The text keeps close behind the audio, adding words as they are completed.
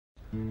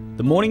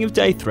The morning of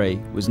day 3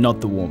 was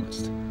not the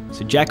warmest,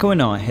 so Jacko and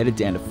I headed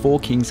down to Four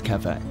Kings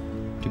Cafe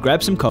to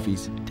grab some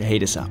coffees to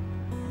heat us up.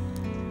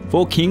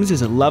 Four Kings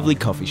is a lovely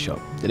coffee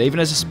shop that even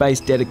has a space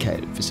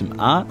dedicated for some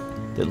art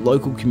that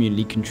local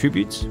community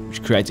contributes,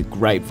 which creates a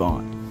great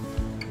vibe.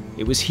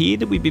 It was here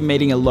that we'd be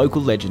meeting a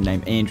local legend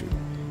named Andrew,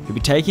 who'd be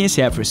taking us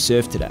out for a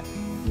surf today.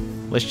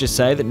 Let's just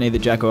say that neither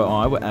Jacko or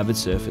I were avid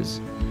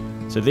surfers,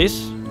 so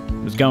this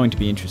was going to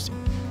be interesting.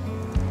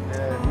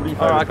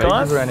 Alright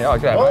guys. Okay, there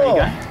you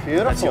go.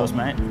 Beautiful. That's yours,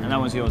 mate. And that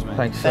one's yours, mate.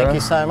 Thanks, sir. Thank you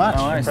so much.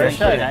 No worries,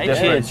 Appreciate thank it. you, eh?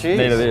 Cheers. Cheers.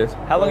 Neither this.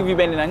 How long have you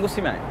been in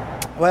Anglesea, mate?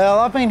 Well,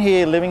 I've been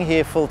here, living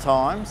here full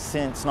time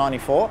since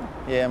 '94.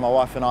 Yeah, my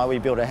wife and I, we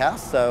built a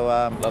house, so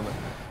Love it.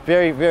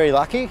 very, very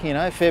lucky. You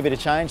know, fair bit of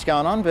change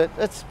going on, but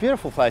it's a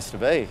beautiful place to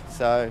be.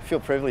 So I feel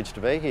privileged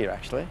to be here,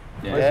 actually.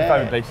 Yeah. Where's your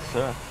favourite beach to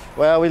surf?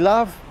 Well, we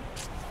love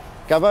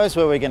Gubbo's,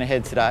 where we're going to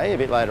head today, a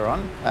bit later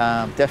on.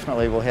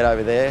 Definitely we'll head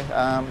over there.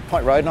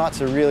 Point Road Night's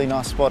a really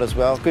nice spot as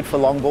well. Good for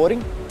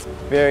longboarding.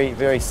 Very,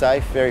 very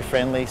safe, very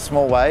friendly.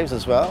 Small waves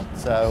as well.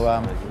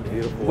 So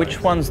beautiful.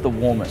 Which one's the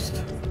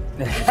warmest?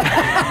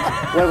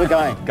 Where are we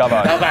going?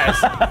 Gubbo.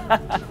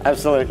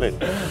 Absolutely.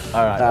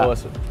 Alright,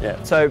 awesome.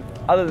 Yeah. So,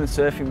 other than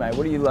surfing, mate,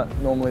 what do you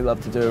normally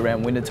love to do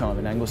around winter time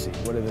in Anglesea?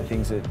 What are the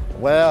things that...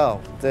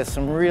 Well, there's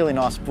some really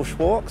nice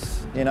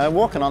bushwalks, you know,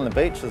 walking on the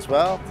beach as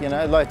well. You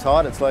know, low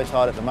tide, it's low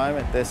tide at the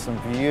moment. There's some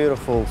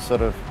beautiful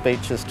sort of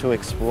beaches to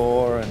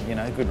explore and, you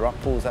know, good rock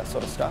pools, that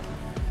sort of stuff.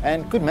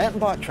 And good mountain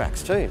bike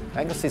tracks too.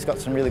 Anglesea's got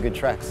some really good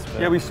tracks.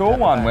 Yeah, we saw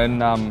one when,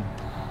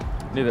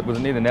 was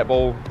it near the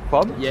netball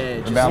club?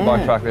 Yeah, the mountain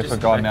bike track there just for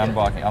guy back mountain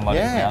there. biking,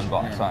 unloading Yeah. mountain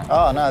bikes. So.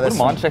 Oh no, Wouldn't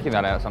mind checking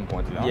that out at some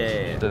point, to be honest.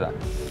 Yeah. Do that.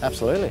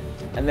 Absolutely.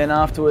 And then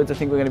afterwards, I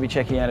think we're going to be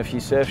checking out a few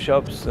surf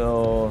shops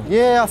or...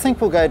 Yeah, I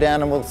think we'll go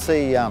down and we'll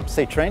see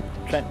Trent,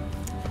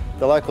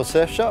 the local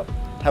surf shop.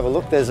 Have a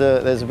look. There's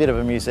a bit of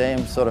a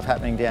museum sort of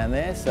happening down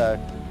there, so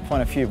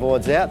point a few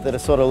boards out that are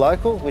sort of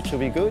local, which will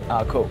be good.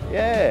 Ah, cool.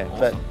 Yeah,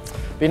 but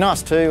be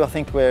nice too. I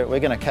think we're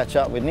going to catch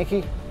up with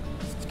Nikki,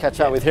 catch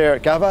up with her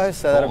at Gubbo,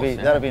 so that'll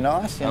be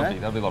nice. You know,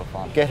 That'll be a lot of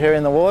fun. get her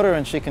in the water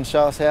and she can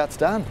show us how it's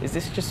done. Is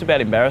this just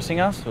about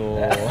embarrassing us or...?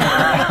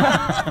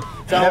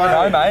 Don't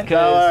worry, mate.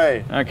 Don't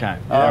worry. Okay.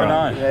 All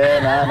right.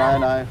 Yeah,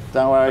 no.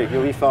 Don't worry.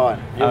 You'll be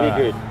fine. You'll be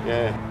good.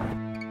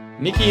 Yeah.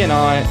 Nikki and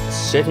I are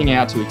setting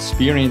out to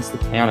experience the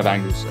town of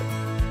Anglesea.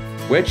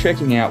 We're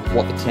checking out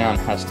what the town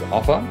has to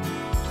offer,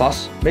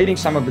 plus meeting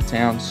some of the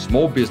town's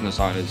small business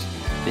owners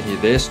to hear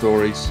their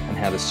stories and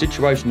how the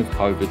situation of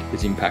COVID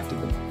has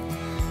impacted them.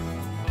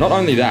 Not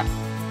only that,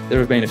 there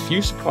have been a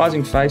few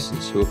surprising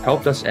faces who have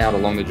helped us out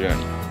along the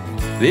journey.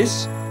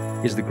 This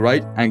is the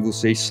Great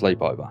Anglesea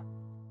Sleepover.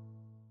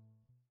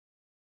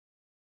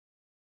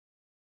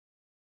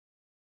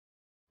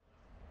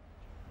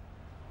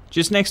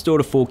 Just next door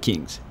to Four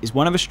Kings is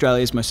one of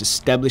Australia's most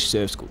established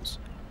surf schools,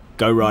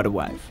 Go Ride a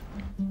Wave.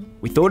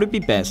 We thought it'd be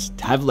best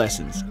to have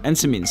lessons and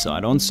some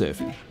insight on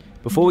surfing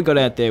before we got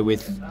out there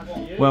with,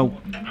 well,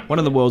 one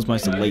of the world's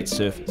most elite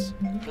surfers.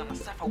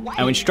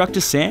 Our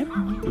instructor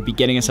Sam would be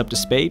getting us up to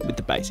speed with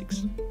the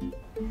basics.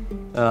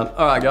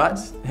 Alright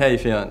guys, how you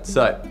feeling?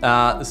 So,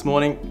 this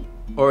morning,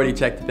 already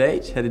checked the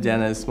beach, headed down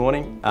there this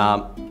morning.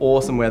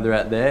 Awesome weather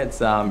out there. It's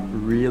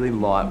really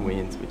light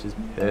winds, which is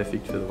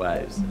perfect for the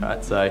waves.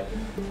 Alright, so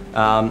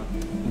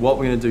what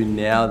we're going to do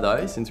now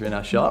though, since we're in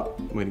our shop,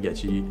 we're going to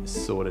get you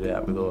sorted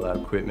out with all our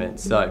equipment.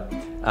 So,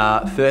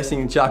 first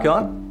thing to chuck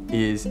on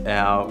is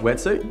our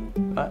wetsuit,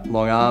 right?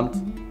 Long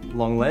armed,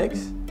 long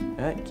legs.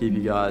 Okay, keep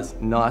you guys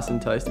nice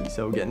and toasty,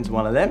 so we'll get into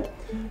one of them.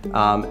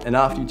 And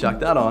after you chuck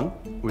that on,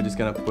 we're just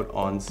going to put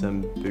on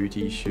some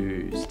booty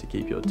shoes to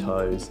keep your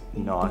toes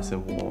nice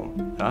and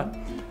warm. Right?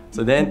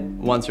 So then,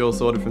 once you're all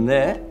sorted from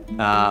there,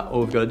 all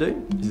we've got to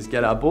do is just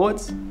get our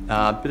boards,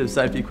 a bit of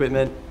safety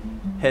equipment,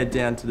 head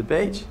down to the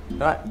beach,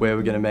 right, where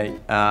we're going to meet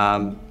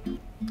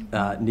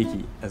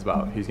Nikki as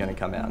well, who's going to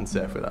come out and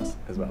surf with us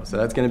as well. So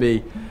that's going to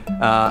be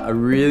a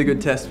really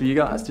good test for you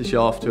guys to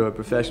show off to a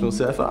professional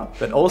surfer,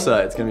 but also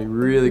it's going to be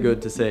really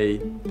good to see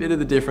a bit of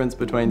the difference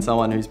between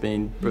someone who's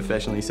been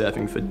professionally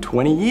surfing for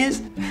 20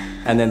 years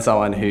and then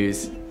someone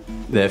who's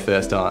their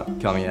first time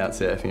coming out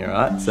surfing, all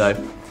right? So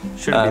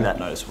Shouldn't be that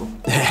noticeable.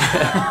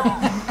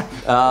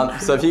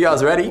 So if you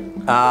guys are ready,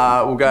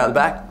 we'll go out the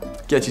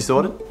back, get you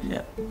sorted.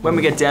 Yeah. When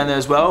we get down there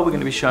as well, we're going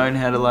to be shown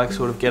how to like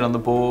sort of get on the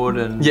board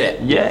and...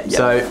 Yeah.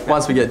 So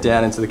once we get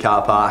down into the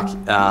car park,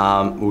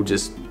 we'll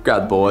just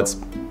grab the boards,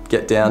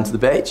 get down to the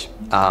beach.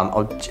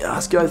 I'll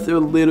just go through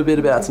a little bit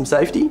about some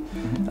safety.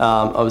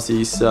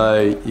 Obviously,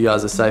 so you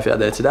guys are safe out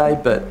there today,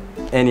 but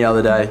any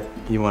other day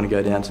you want to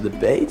go down to the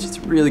beach, it's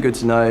really good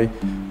to know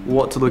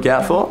what to look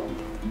out for.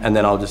 And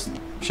then I'll just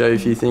show you a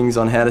few things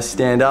on how to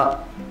stand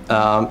up,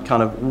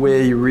 kind of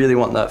where you really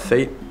want that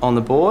feet on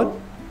the board.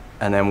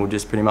 And then we'll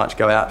just pretty much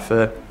go out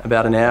for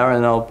about an hour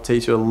and I'll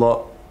teach you a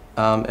lot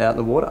out in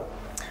the water.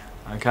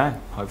 Okay,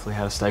 hopefully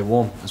how to stay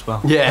warm as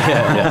well.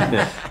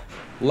 Yeah.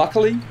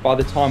 Luckily, by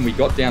the time we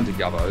got down to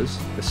Gubbo's,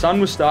 the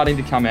sun was starting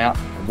to come out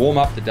and warm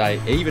up the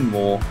day even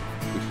more,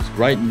 which was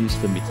great news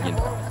for Micky and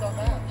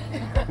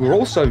I. We're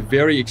also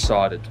very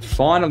excited to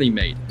finally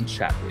meet and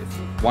chat with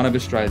one of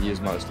Australia's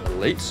most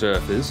elite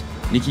surfers,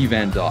 Nikki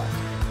Van Dijk,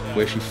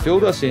 where she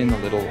filled us in a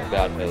little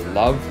about her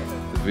love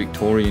of the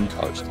Victorian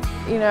coast.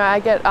 You know, I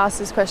get asked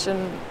this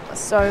question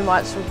so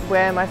much of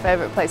where my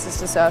favourite places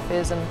to surf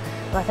is and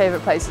my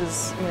favourite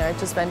places, you know,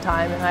 to spend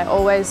time, and I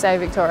always say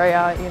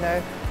Victoria. You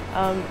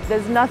know,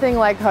 there's nothing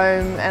like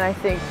home, and I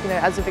think, you know,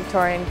 as a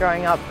Victorian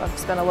growing up, I've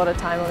spent a lot of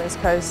time on this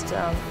coast,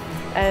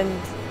 and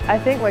I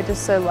think we're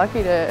just so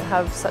lucky to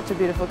have such a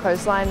beautiful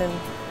coastline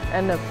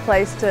and a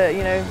place to,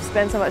 you know,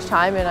 spend so much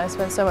time in. I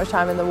spend so much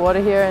time in the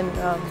water here, and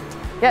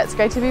yeah, it's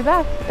great to be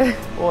back.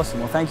 Awesome.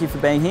 Well, thank you for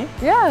being here.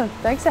 Yeah,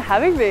 thanks for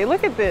having me.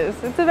 Look at this.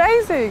 It's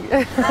amazing.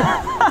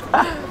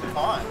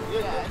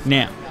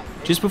 Now,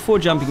 just before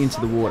jumping into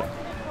the water,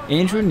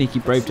 Andrew and Nikki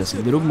briefed us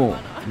a little more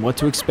on what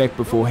to expect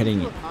before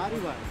heading in.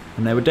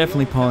 And they were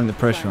definitely piling the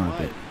pressure on a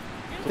bit.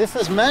 This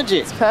is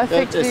magic. It's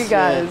perfect for you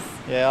guys.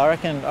 Yeah, I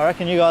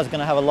reckon you guys are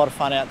going to have a lot of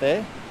fun out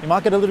there. You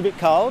might get a little bit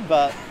cold,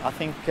 but I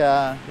think you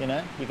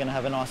know, you're going to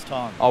have a nice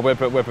time. Oh, we're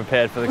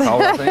prepared for the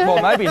cold, I think.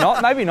 Well,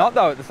 maybe not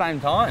though. At the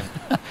same time,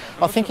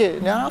 I think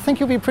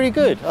you'll be pretty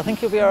good. I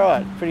think you'll be all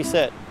right, pretty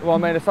set. well, I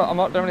mean, I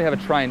don't really have a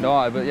trained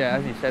eye, but yeah,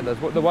 as you said,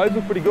 the waves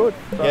are pretty good.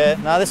 So. Yeah,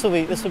 no, this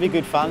will be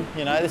good fun.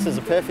 You know, this is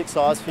a perfect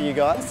size for you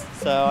guys.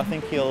 So I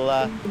think you'll,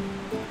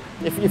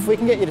 if we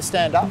can get you to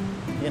stand up,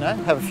 you know,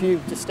 have a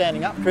few just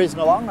standing up, cruising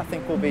along, I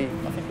think we'll be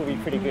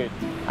pretty good.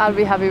 I'd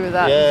be happy with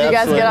that. Yeah, if you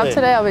guys get up absolutely.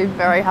 today, I'll be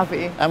very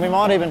happy. And we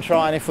might even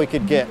try, and if we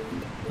could get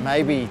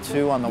maybe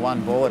 2 on the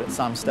one board at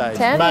some stage.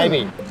 Tandem?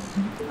 Maybe.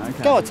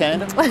 Okay. Go a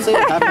tandem. See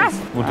what happens.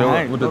 We'll do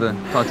it. We'll do the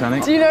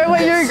Titanic. Do you know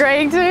what you're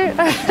agreeing to?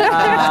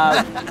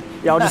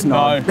 Yeah, I'll just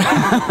nod. No,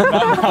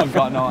 I've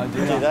got no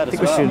idea. Do that I as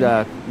think we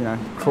well. should, you know,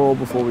 crawl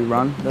before we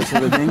run, that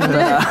sort of thing.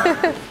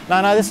 But,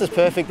 No, this is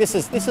perfect. This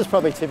is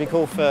probably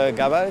typical for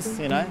gubbos.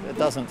 You know, it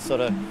doesn't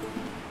sort of.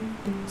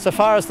 So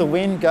far as the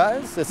wind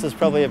goes, this is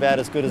probably about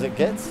as good as it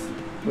gets,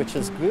 which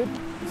is good.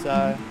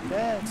 So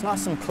yeah, it's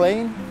nice and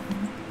clean.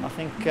 I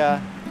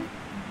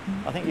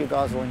think you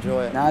guys will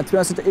enjoy it. to be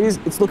honest,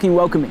 it's looking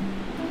welcoming.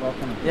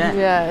 Welcome. Yeah.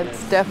 Yeah,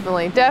 it's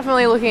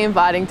definitely looking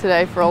inviting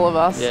today for all of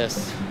us.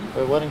 Yes,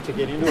 we're wanting to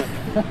get into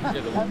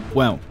it.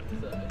 Well,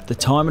 the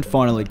time had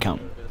finally come.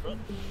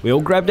 We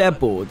all grabbed our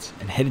boards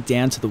and headed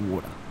down to the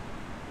water.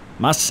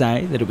 Must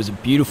say that it was a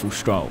beautiful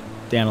stroll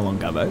down along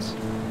Gubbos.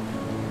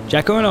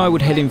 Jacko and I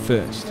would head in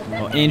first,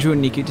 while Andrew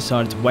and Nikki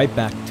decided to wait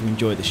back to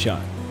enjoy the show.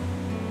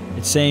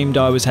 It seemed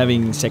I was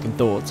having second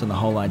thoughts on the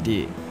whole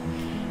idea,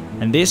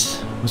 and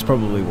this was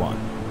probably why.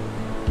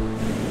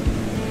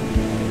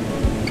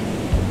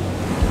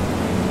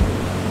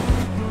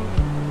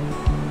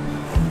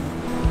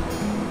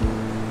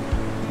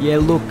 Yeah,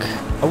 look,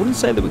 I wouldn't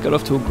say that we got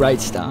off to a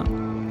great start,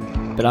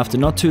 but after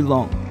not too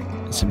long,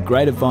 and some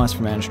great advice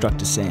from our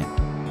instructor Sam,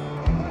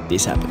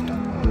 this happened.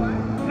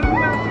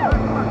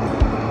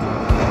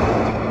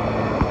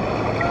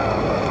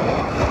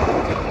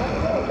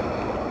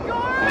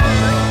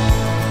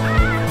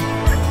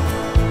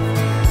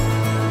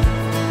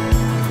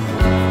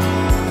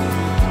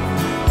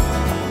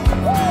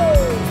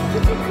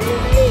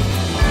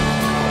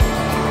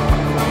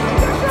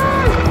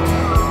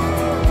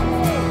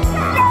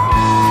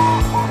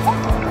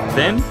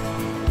 Then,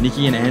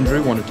 Nikki and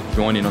Andrew wanted to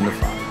join in on the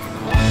fun.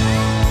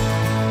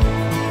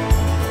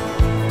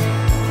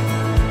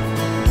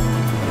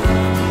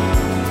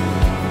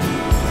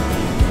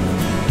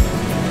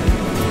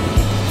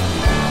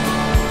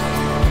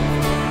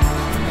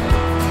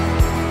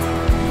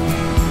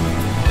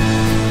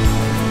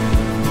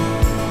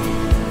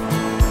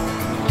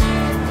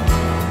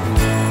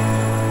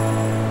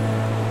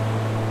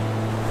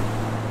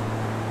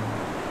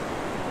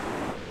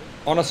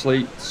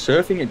 Honestly,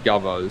 surfing at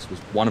Govos was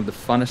one of the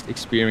funnest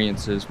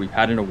experiences we've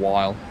had in a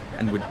while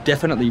and would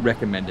definitely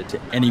recommend it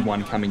to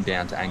anyone coming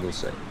down to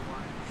Anglesea.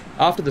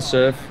 After the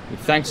surf, we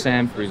thanked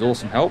Sam for his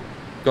awesome help,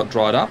 got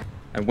dried up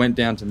and went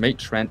down to meet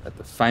Trent at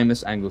the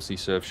famous Anglesea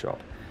Surf Shop.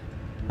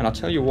 And I'll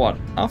tell you what,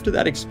 after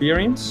that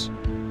experience,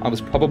 I was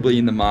probably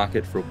in the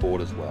market for a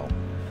board as well.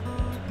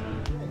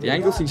 The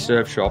Anglesea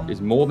Surf Shop is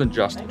more than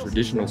just a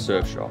traditional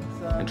surf shop,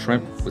 and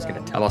Trent was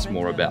going to tell us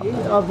more about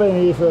that. I've been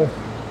here for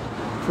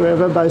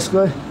forever,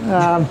 basically.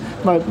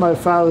 My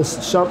father's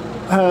shop,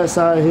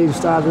 so he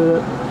started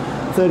it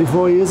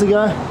 34 years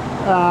ago.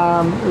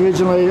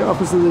 Originally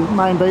opposite the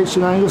main beach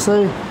in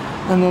Anglesea,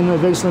 and then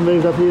eventually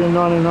moved up here in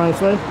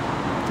 1993.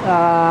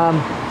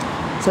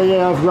 So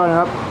yeah, I've grown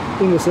up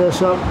in the surf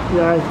shop, you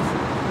know,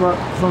 right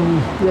from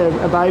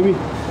a baby.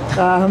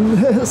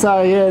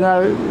 So yeah,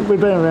 no, we've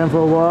been around for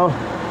a while.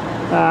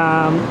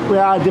 We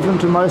are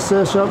different to most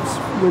surf shops.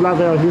 We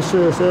love our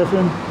history of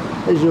surfing,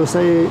 as you'll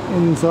see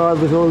inside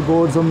with all the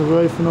boards on the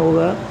roof and all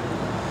that.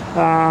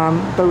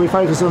 But we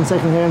focus on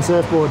second-hand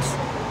surfboards,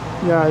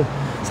 you know,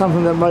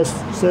 something that most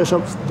surf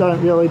shops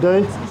don't really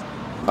do.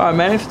 All right,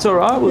 man, if it's all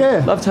right,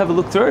 we'd love to have a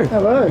look through.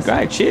 Hello.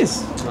 Great,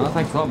 cheers. Oh,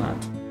 thanks a lot,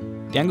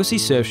 man. The Anglesea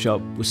Surf Shop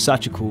was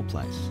such a cool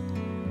place.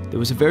 There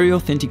was a very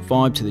authentic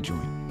vibe to the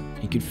joint.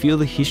 You could feel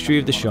the history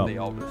of the shop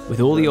with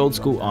all the old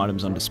school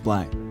items on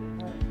display.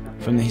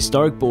 from the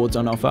historic boards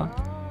on offer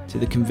to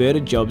the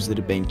converted jobs that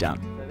have been done.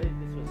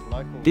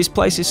 This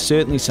place is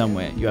certainly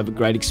somewhere you have a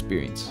great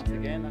experience,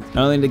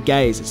 not only to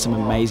gaze at some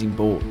amazing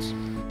boards,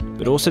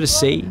 but also to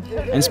see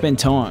and spend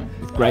time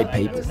with great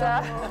people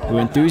who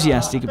are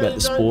enthusiastic about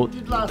the sport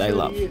that they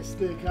love.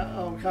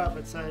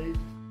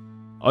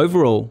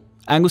 Overall,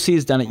 Anglesea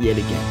has done it yet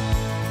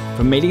again.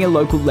 From meeting a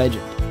local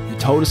legend who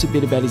told us a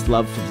bit about his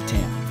love for the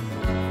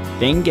town,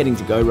 then getting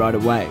to go ride a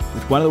wave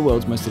with one of the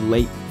world's most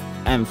elite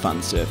and fun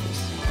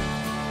surfers.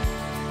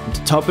 And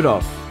to top it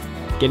off,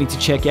 getting to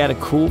check out a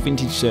cool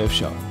vintage surf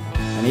shop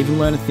and even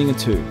learn a thing or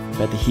two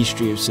about the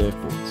history of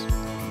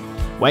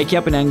surfboards. Waking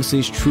up in Anglesea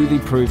is truly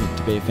proven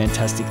to be a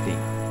fantastic thing.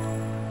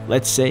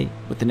 Let's see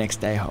what the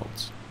next day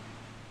holds.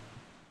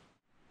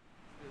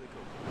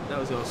 That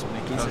was awesome,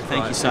 Nikki, so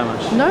thank you so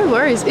much. No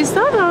worries. Is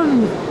that,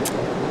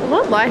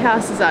 what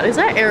lighthouse is that? Is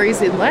that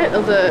Aries Inlet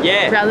or the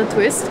Round the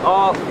Twist?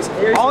 Oh, is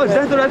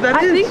that what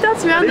that is? I think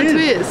that's Round the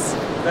Twist.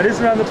 That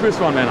is Round the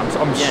Twist one, man.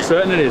 I'm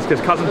certain it is,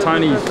 because Cousin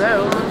Tony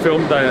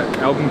filmed the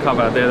album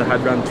cover there that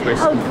had Round the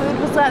Twist. How good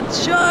was that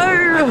show?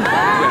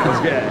 Yeah, it was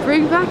good.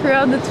 Bring back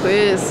Round the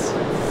Twist.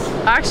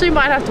 I actually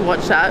might have to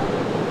watch that.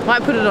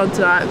 Might put it on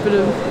tonight.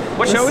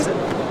 What show is it?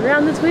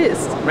 Round the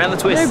Twist. Round the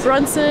Twist. You know,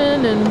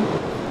 Bronson and...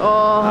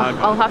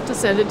 I'll have to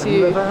send it to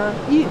you.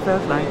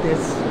 Like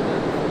this.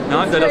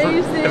 No,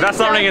 if that's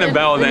not ringing a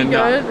bell, then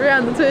no.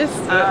 Round the Twist.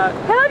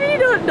 How do you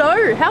not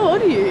know? How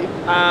old are you?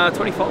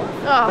 25.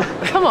 Oh,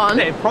 come on.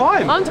 Yeah,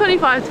 prime. I'm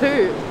 25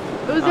 too.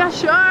 It was our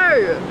show.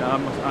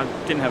 I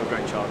didn't have a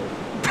great childhood.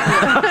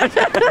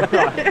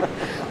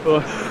 I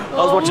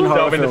was watching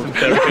horror films.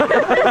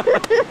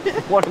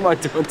 What am I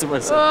doing to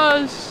myself?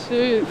 Oh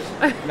shoot.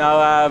 No,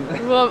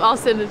 well, I'll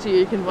send it to you.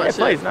 You can watch it.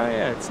 Please. No,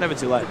 it's never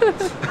too late. You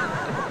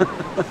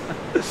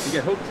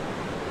get hooked?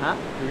 Huh?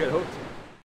 You get hooked?